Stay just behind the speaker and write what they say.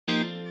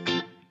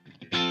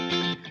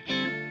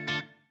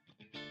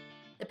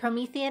The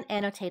Promethean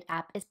Annotate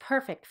app is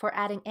perfect for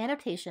adding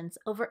annotations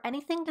over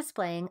anything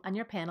displaying on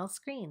your panel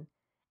screen,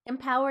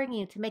 empowering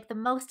you to make the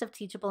most of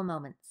teachable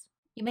moments.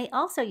 You may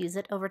also use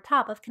it over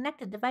top of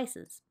connected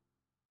devices.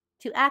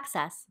 To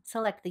access,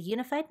 select the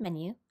unified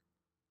menu,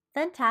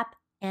 then tap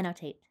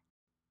Annotate.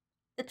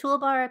 The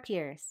toolbar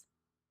appears.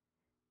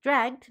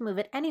 Drag to move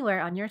it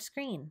anywhere on your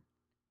screen.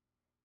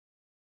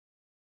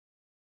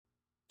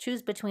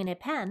 Choose between a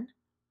pen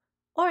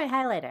or a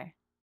highlighter.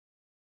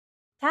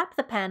 Tap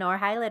the pen or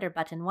highlighter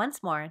button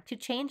once more to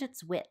change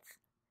its width.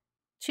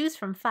 Choose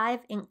from 5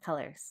 ink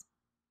colors.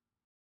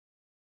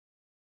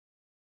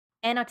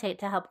 Annotate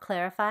to help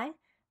clarify,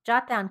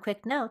 jot down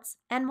quick notes,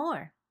 and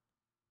more.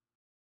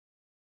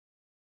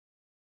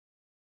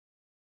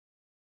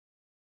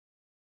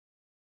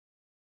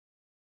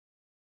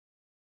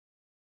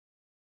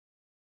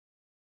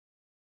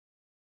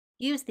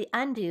 Use the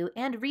undo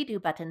and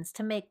redo buttons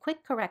to make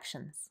quick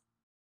corrections.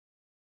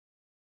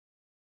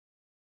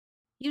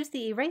 Use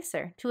the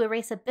eraser to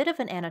erase a bit of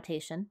an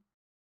annotation,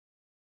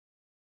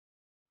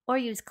 or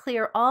use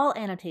Clear All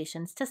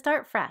Annotations to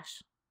start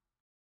fresh.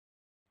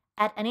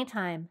 At any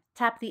time,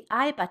 tap the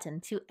I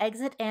button to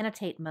exit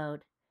Annotate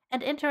mode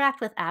and interact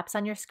with apps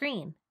on your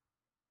screen.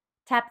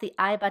 Tap the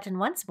I button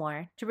once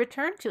more to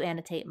return to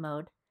Annotate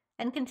mode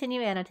and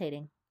continue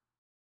annotating.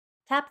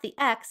 Tap the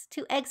X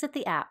to exit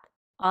the app.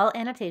 All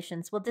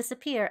annotations will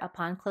disappear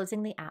upon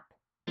closing the app.